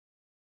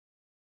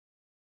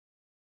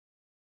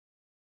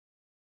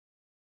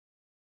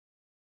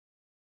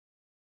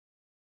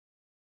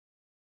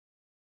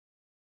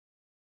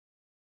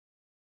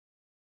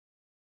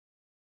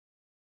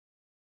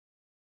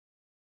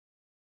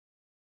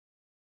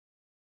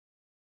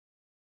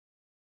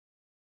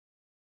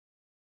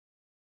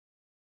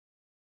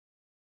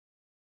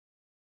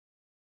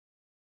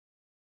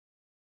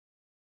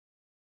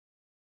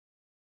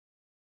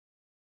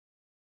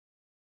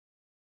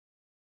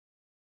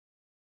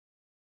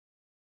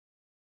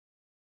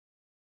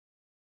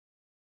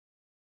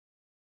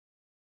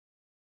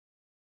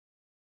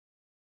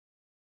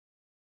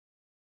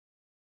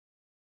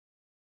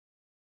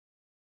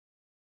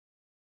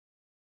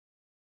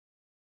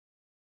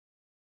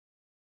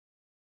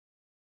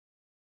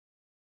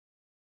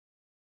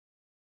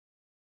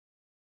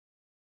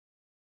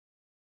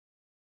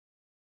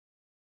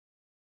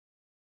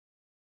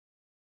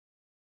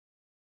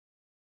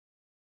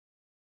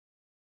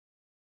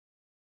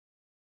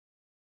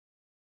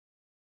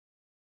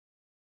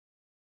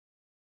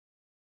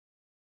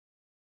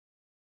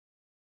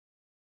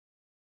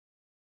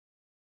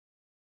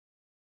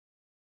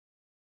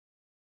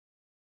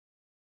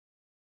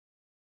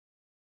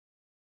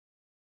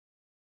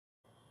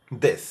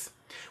this,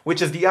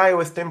 which is the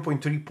iOS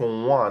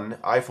 10.3.1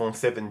 iPhone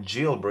 7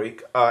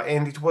 jailbreak,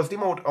 and it was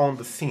demoed on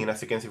the scene,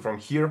 as you can see from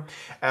here,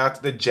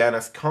 at the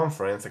Janus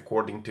conference,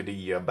 according to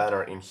the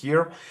banner in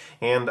here.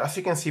 And as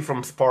you can see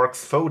from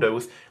Spark's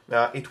photos,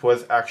 it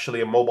was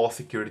actually a mobile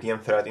security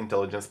and threat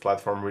intelligence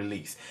platform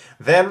release.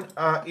 Then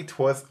it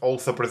was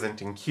also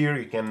presenting here,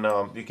 you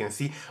can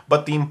see.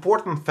 But the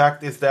important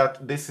fact is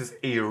that this is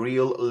a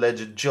real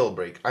legit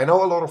jailbreak. I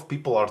know a lot of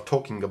people are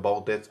talking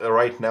about it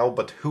right now,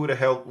 but who the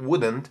hell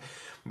wouldn't?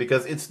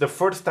 Because it's the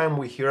first time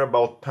we hear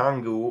about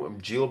Pangu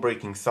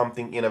jailbreaking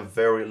something in a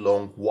very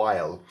long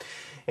while.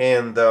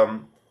 And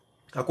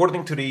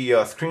according to the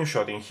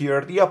screenshot in here,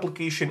 the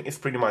application is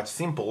pretty much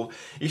simple.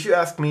 If you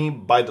ask me,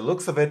 by the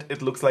looks of it,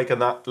 it looks like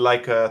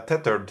a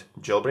tethered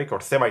jailbreak or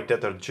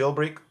semi-tethered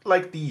jailbreak,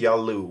 like the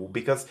Yahoo,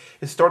 because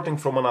it's starting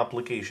from an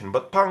application.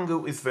 But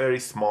Pangu is very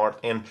smart,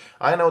 and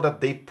I know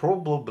that they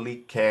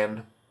probably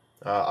can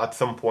at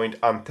some point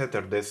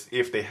untether this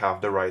if they have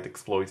the right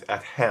exploits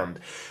at hand.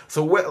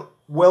 So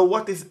well,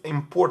 what is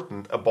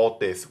important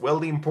about this? Well,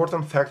 the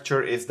important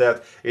factor is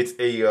that it's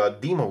a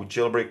demo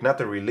jailbreak,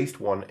 not a released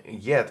one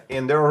yet,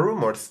 and there are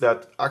rumors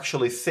that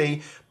actually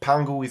say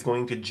Pangu is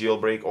going to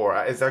jailbreak or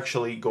is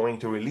actually going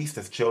to release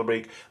this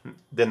jailbreak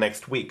the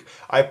next week.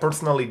 I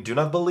personally do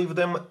not believe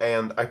them,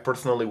 and I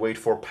personally wait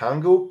for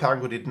Pangu.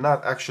 Pangu did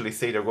not actually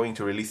say they're going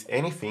to release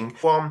anything,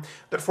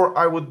 therefore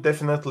I would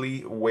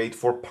definitely wait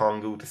for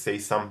Pangu to say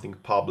something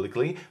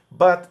publicly.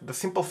 But the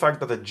simple fact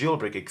that a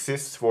jailbreak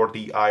exists for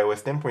the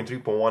iOS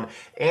 10.3.1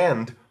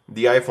 and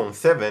the iPhone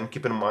 7,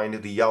 keep in mind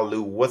the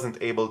Yahoo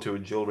wasn't able to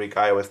jailbreak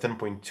iOS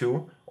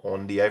 10.2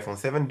 on the iPhone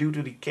 7 due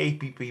to the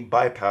KPP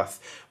bypass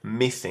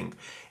missing.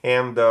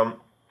 And the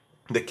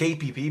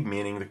KPP,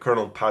 meaning the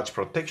kernel patch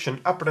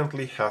protection,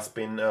 apparently hasn't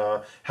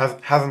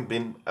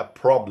been a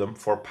problem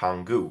for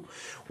Pangu.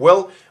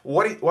 Well,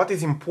 what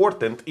is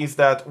important is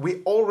that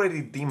we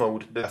already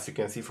demoed, as you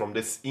can see from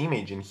this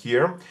image in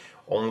here,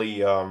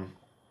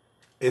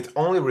 it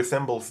only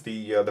resembles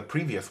the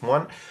previous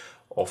one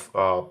of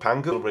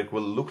Pangu. Jailbreak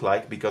will look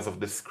like because of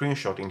the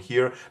screenshot in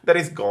here that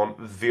is gone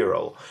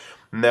viral.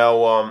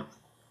 Now,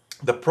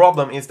 the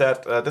problem is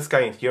that this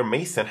guy in here,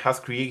 Mason, has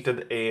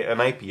created an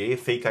IPA, a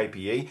fake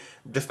IPA,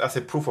 just as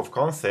a proof of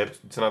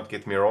concept. Do not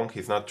get me wrong,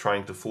 he's not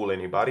trying to fool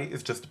anybody,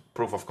 it's just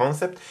proof of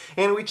concept,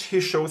 in which he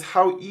shows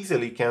how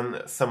easily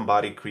can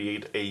somebody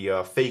create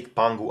a fake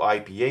Pangu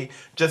IPA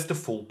just to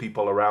fool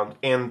people around.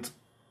 And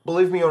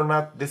believe me or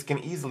not, this can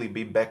easily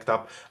be backed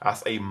up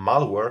as a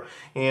malware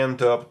and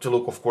to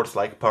look, of course,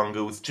 like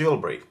Pangu's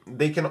jailbreak.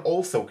 They can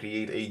also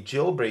create a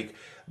jailbreak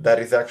that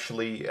is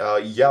actually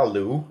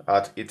Yahoo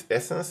at its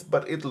essence,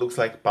 but it looks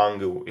like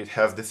Pangu. It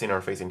has this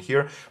interface in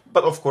here,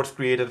 but of course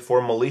created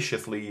for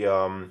maliciously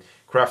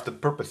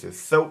crafted purposes.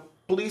 So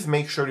please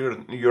make sure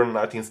you're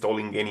not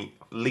installing any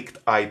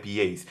leaked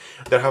IPAs.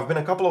 There have been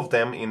a couple of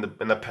them in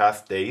the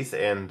past days,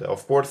 and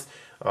of course,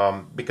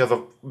 because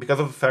of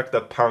the fact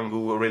that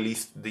Pangu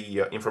released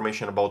the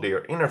information about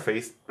their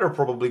interface, there are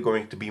probably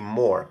going to be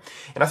more.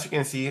 And as you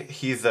can see,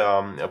 his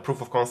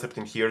proof of concept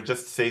in here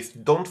just says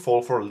don't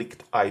fall for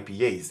leaked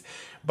IPAs.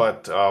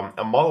 But a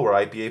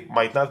malware IPA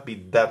might not be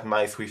that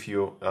nice with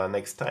you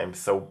next time,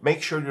 so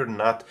make sure you're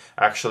not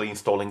actually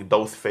installing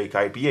those fake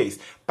IPAs.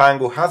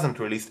 Pangu hasn't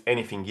released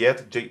anything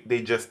yet,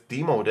 they just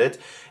demoed it,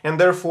 and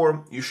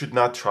therefore you should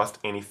not trust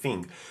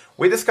anything.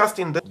 We discussed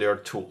in their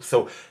tool,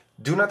 so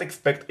do not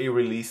expect a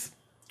release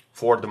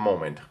for the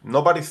moment.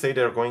 Nobody say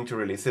they're going to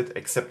release it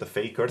except the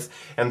fakers,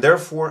 and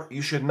therefore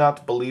you should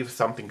not believe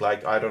something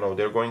like, I don't know,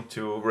 they're going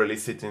to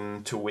release it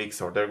in 2 weeks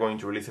or they're going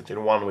to release it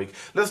in 1 week.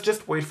 Let's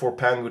just wait for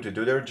Pangu to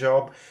do their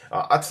job.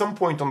 At some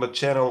point on the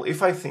channel,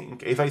 if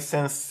I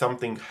sense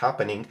something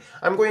happening,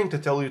 I'm going to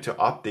tell you to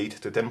update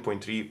to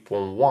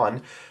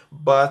 10.3.1.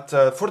 But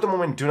for the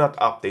moment, do not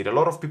update. A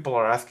lot of people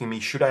are asking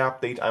me, should I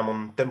update? I'm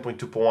on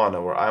 10.2.1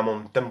 or I'm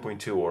on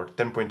 10.2 or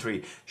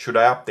 10.3. Should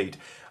I update?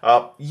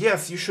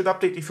 Yes, you should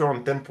update if you're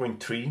on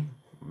 10.3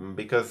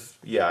 because,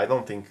 yeah, I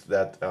don't think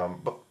that...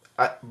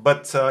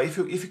 But if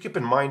you keep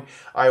in mind,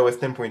 iOS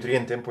 10.3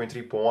 and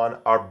 10.3.1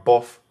 are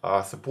both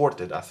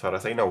supported as far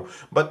as I know.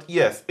 But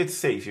yes, it's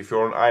safe if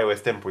you're on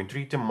iOS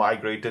 10.3 to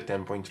migrate to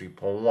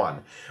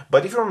 10.3.1.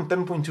 But if you're on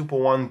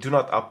 10.2.1, do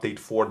not update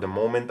for the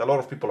moment. A lot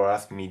of people are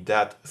asking me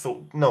that,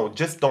 so no,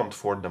 just don't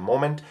for the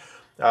moment.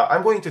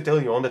 I'm going to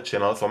tell you on the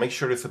channel, so make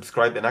sure to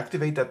subscribe and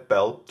activate that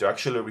bell to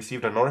actually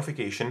receive the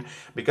notification,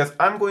 because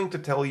I'm going to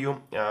tell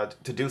you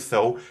to do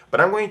so,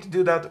 but I'm going to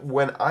do that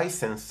when I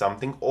sense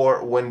something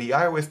or when the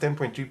iOS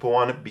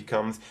 10.3.1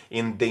 becomes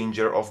in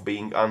danger of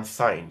being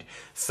unsigned.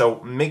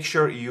 So make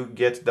sure you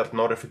get that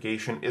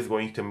notification. Is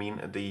going to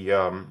mean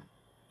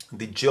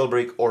the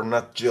jailbreak or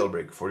not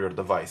jailbreak for your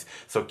device.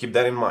 So keep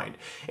that in mind.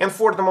 And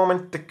for the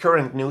moment, the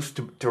current news,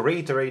 to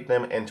reiterate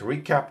them and to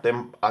recap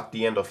them at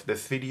the end of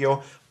this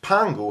video,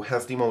 Pangu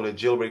has demoed a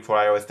jailbreak for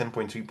iOS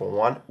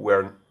 10.3.1.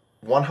 We're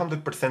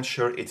 100%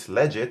 sure it's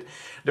legit.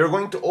 They're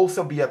going to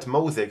also be at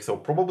Mosaic, so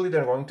probably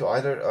they're going to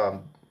either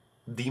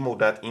demo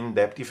that in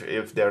depth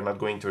if they're not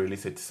going to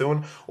release it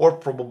soon, or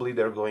probably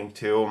they're going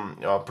to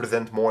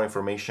present more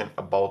information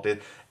about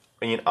it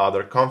in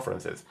other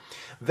conferences.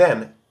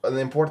 Then an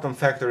important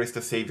factor is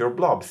to save your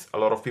blobs. A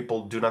lot of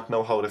people do not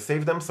know how to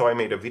save them, so I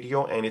made a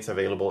video and it's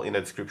available in the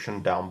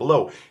description down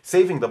below.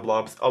 Saving the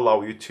blobs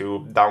allow you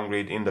to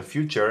downgrade in the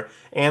future,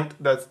 and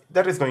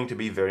that is going to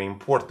be very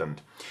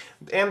important.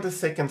 And the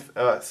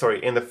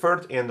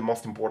third and the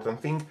most important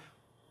thing,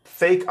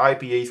 fake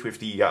IPAs with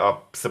the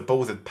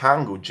supposed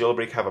Pangu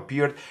jailbreak have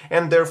appeared,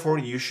 and therefore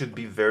you should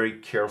be very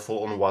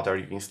careful on what are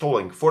you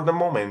installing. For the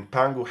moment,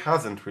 Pangu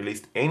hasn't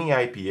released any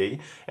IPA,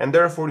 and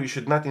therefore you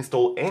should not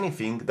install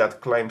anything that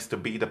claims to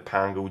be the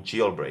Pangu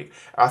jailbreak,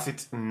 as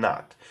it's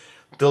not.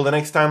 Till the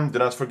next time, do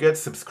not forget,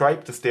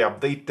 subscribe to stay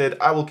updated.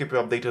 I will keep you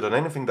updated on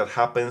anything that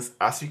happens.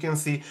 As you can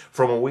see,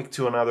 from a week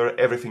to another,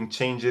 everything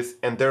changes,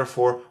 and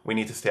therefore we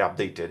need to stay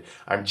updated.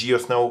 I'm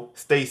GeoSnow,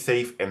 stay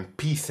safe and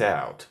peace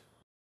out.